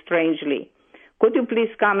really strangely. Could you please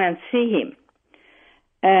come and see him?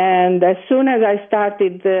 And as soon as I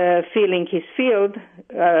started feeling his field,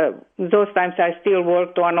 those times I still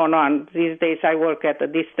worked one-on-one. These days I work at a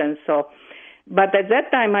distance. But at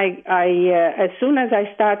that time, I as soon as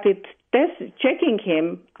I started checking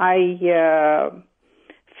him, I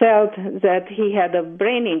felt that he had a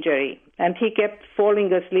brain injury. And he kept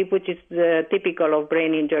falling asleep, which is typical of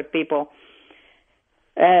brain-injured people.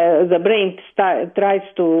 The brain tries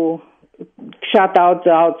to shut out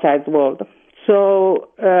the outside world. So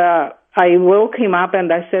I woke him up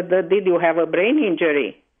and I said, did you have a brain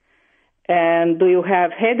injury? And do you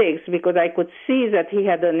have headaches? Because I could see that he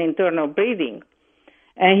had an internal bleeding.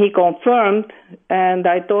 And he confirmed, and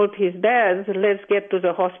I told his dad, let's get to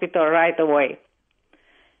the hospital right away.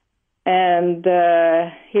 And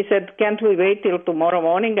he said, can't we wait till tomorrow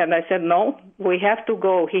morning? And I said, no, we have to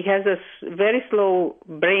go. He has a very slow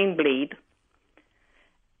brain bleed,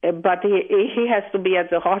 but he has to be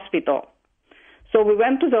at the hospital. So we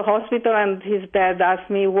went to the hospital, and his dad asked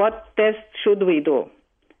me, what test should we do?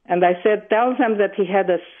 And I said, tell them that he had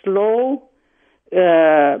a slow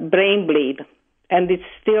brain bleed, and it's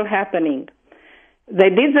still happening. They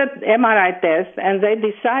did the MRI test, and they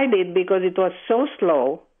decided, because it was so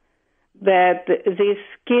slow, that this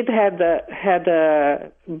kid had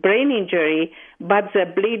a brain injury, but the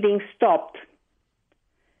bleeding stopped.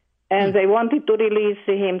 And they wanted to release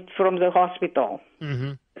him from the hospital.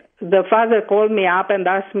 Mm-hmm. The father called me up and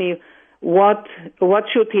asked me, what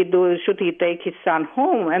should he do? Should he take his son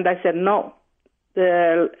home? And I said, no.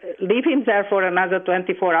 Leave him there for another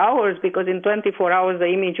 24 hours, because in 24 hours the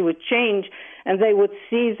image would change, and they would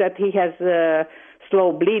see that he has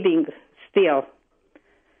slow bleeding still.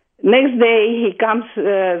 Next day, he comes.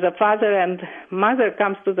 The father and mother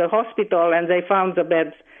comes to the hospital, and they found the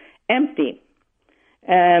beds empty.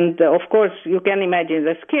 And of course, you can imagine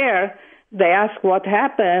the scare. They ask what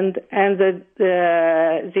happened, and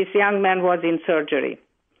this young man was in surgery.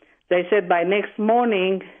 They said by next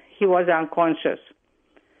morning he was unconscious.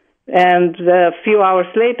 And a few hours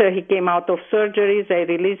later he came out of surgery. They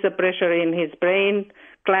released the pressure in his brain,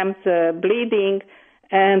 clamped bleeding,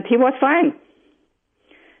 and he was fine.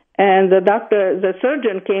 And the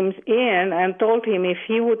surgeon came in and told him if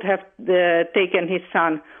he would have taken his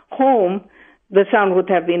son home, the son would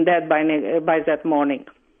have been dead by that morning.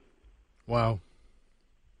 Wow.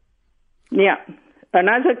 Yeah.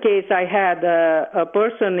 Another case, I had a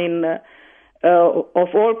person of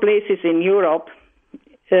all places in Europe,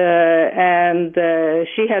 and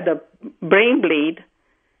she had a brain bleed.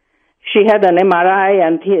 She had an MRI,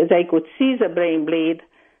 and they could see the brain bleed.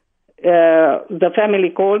 The family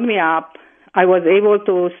called me up. I was able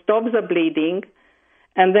to stop the bleeding,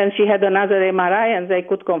 and then she had another MRI, and they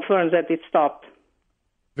could confirm that it stopped.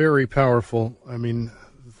 Very powerful. I mean,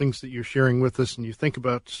 the things that you're sharing with us, and you think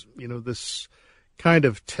about, this kind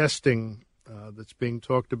of testing that's being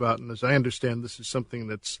talked about, and as I understand, this is something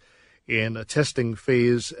that's in a testing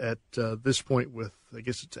phase at this point with, I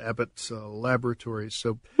guess it's Abbott's laboratories.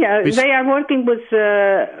 So yeah, they are working with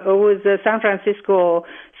the San Francisco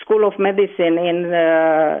School of Medicine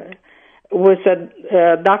with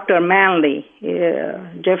Dr. Manley.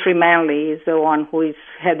 Jeffrey Manley is the one who is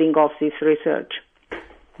heading off this research.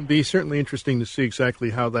 It'd be certainly interesting to see exactly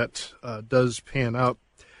how that does pan out.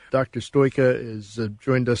 Dr. Stojka has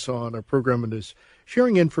joined us on our program and is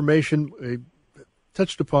sharing information. We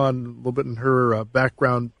touched upon a little bit in her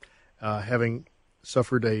background, having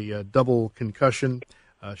suffered a double concussion.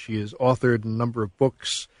 She has authored a number of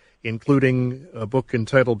books, including a book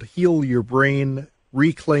entitled Heal Your Brain,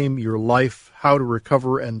 Reclaim Your Life, How to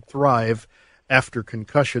Recover and Thrive After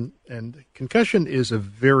Concussion. And concussion is a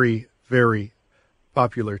very, very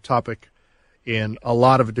popular topic in a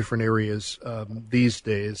lot of different areas these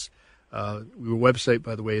days. Your website,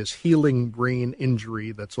 by the way, is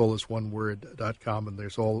healingbraininjury, that's all is one word.com, and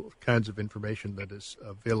there's all kinds of information that is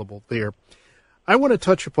available there. I want to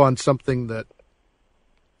touch upon something that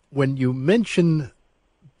when you mention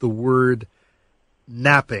the word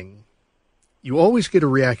napping, you always get a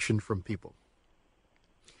reaction from people.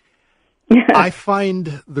 I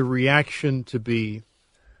find the reaction to be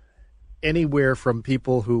anywhere from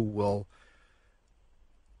people who will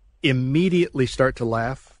immediately start to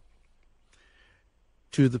laugh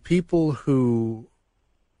to the people who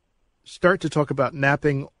start to talk about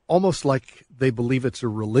napping almost like they believe it's a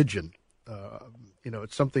religion.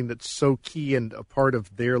 It's something that's so key and a part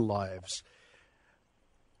of their lives.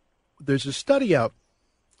 There's a study out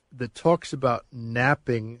that talks about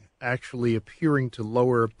napping actually appearing to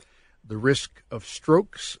lower the risk of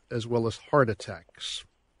strokes as well as heart attacks.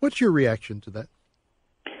 What's your reaction to that?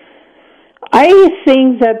 I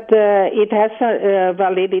think that it has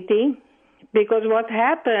validity, because what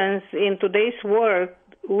happens in today's work,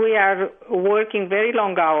 we are working very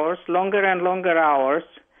long hours, longer and longer hours.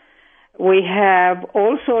 We have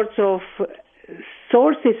all sorts of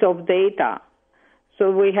sources of data.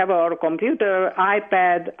 So we have our computer,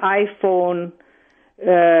 iPad, iPhone.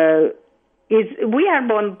 We are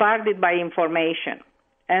bombarded by information,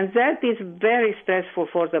 and that is very stressful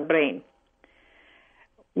for the brain.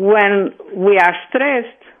 When we are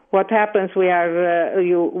stressed, what happens?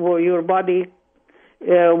 Your body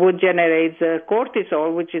would generate the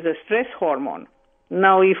cortisol, which is a stress hormone.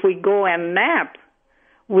 Now, if we go and nap,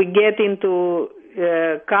 we get into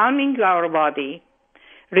calming our body,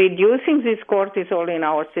 reducing this cortisol in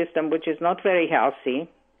our system, which is not very healthy.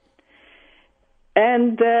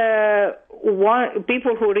 And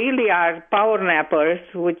people who really are power nappers,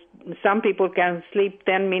 which some people can sleep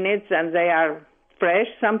 10 minutes and they are fresh.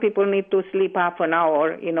 Some people need to sleep half an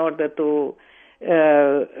hour in order to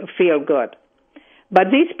feel good.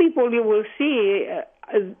 But these people you will see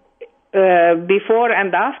before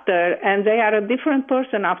and after, and they are a different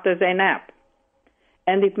person after they nap.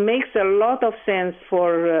 And it makes a lot of sense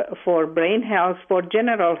for brain health, for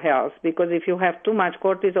general health, because if you have too much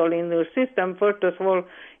cortisol in your system, first of all,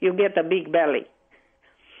 you get a big belly.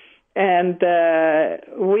 And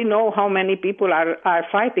we know how many people are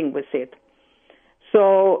fighting with it.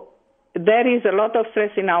 So there is a lot of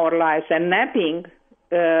stress in our lives, and napping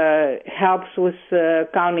helps with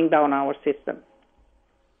calming down our system.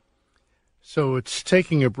 So it's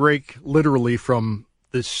taking a break literally from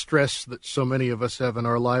this stress that so many of us have in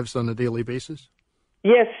our lives on a daily basis?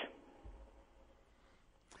 Yes.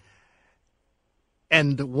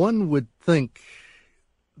 And one would think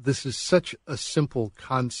this is such a simple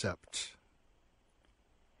concept.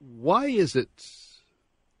 Why is it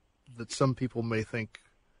that some people may think,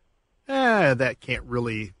 that can't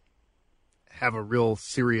really have a real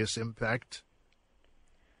serious impact?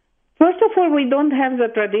 First of all, we don't have the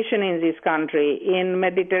tradition in this country. In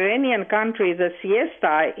Mediterranean countries, the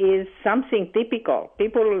siesta is something typical.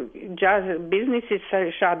 Businesses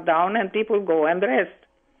shut down and people go and rest.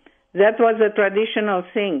 That was a traditional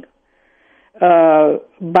thing.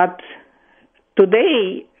 But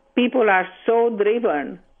today, people are so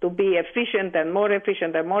driven to be efficient and more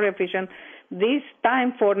efficient and more efficient. This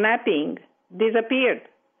time for napping disappeared.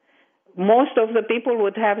 Most of the people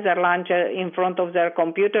would have their lunch in front of their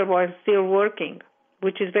computer while still working,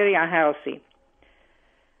 which is very unhealthy.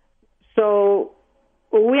 So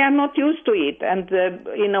we are not used to it. And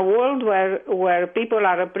in a world where people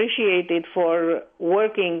are appreciated for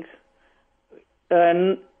working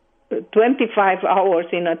 25 hours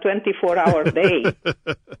in a 24-hour day,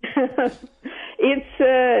 it's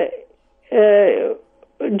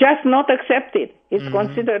just not accepted. It's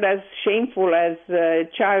considered as shameful, as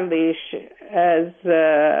childish, as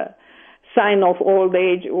a sign of old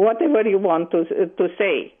age, whatever you want to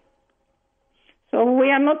say. So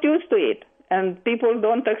we are not used to it, and people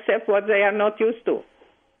don't accept what they are not used to.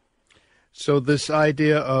 So this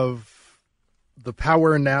idea of the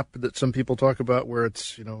power nap that some people talk about, where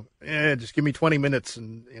it's, just give me 20 minutes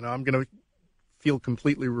and, I'm going to feel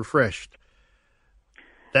completely refreshed.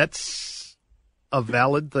 That's a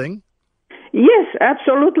valid thing? Yes,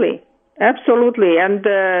 absolutely. Absolutely. And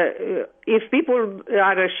if people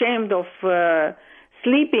are ashamed of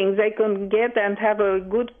sleeping, they can get and have a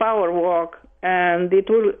good power walk, and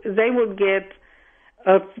they will get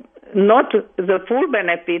not the full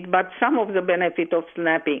benefit, but some of the benefit of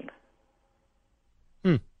napping.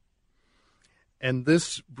 And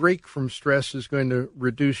this break from stress is going to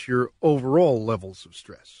reduce your overall levels of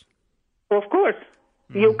stress. Of course.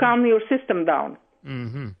 You calm your system down.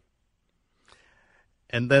 Mm-hmm.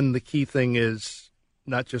 And then the key thing is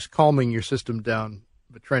not just calming your system down,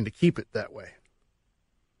 but trying to keep it that way.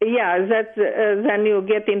 Yeah, then you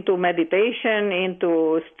get into meditation,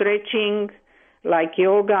 into stretching, like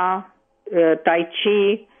yoga, Tai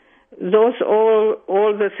Chi. Those all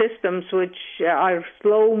the systems which are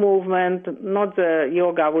slow movement, not the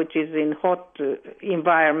yoga which is in hot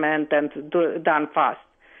environment and done fast.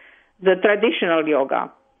 The traditional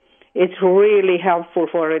yoga. It's really helpful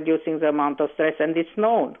for reducing the amount of stress, and it's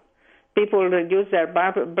known. People reduce their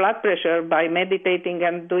blood pressure by meditating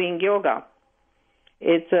and doing yoga.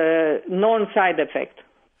 It's a known side effect.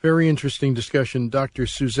 Very interesting discussion. Dr.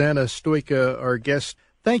 Susanna Stojka, our guest,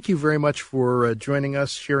 thank you very much for joining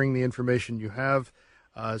us, sharing the information you have.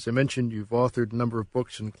 As I mentioned, you've authored a number of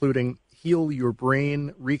books, including Heal Your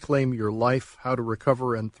Brain, Reclaim Your Life, How to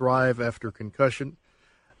Recover and Thrive After Concussion.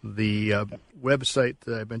 The website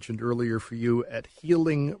that I mentioned earlier for you at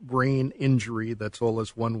Healing Brain Injury, that's all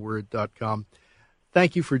as one word.com.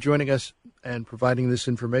 Thank you for joining us and providing this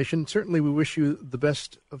information. Certainly we wish you the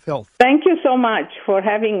best of health. Thank you so much for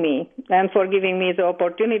having me and for giving me the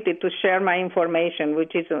opportunity to share my information,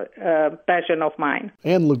 which is a passion of mine.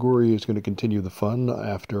 Ann Liguori is going to continue the fun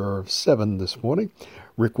after 7 this morning.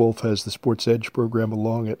 Rick Wolf has the Sports Edge program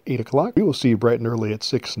along at 8 o'clock. We will see you bright and early at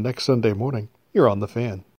 6 next Sunday morning. You're on The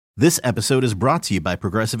Fan. This episode is brought to you by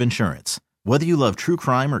Progressive Insurance. Whether you love true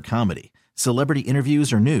crime or comedy, celebrity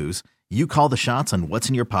interviews or news, you call the shots on what's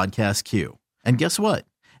in your podcast queue. And guess what?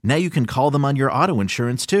 Now you can call them on your auto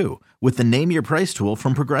insurance too with the Name Your Price tool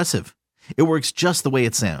from Progressive. It works just the way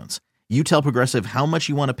it sounds. You tell Progressive how much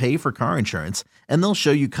you want to pay for car insurance, and they'll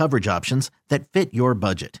show you coverage options that fit your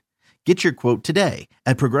budget. Get your quote today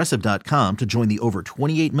at Progressive.com to join the over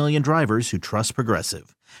 28 million drivers who trust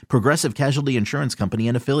Progressive. Progressive Casualty Insurance Company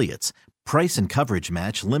and Affiliates. Price and coverage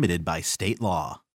match limited by state law.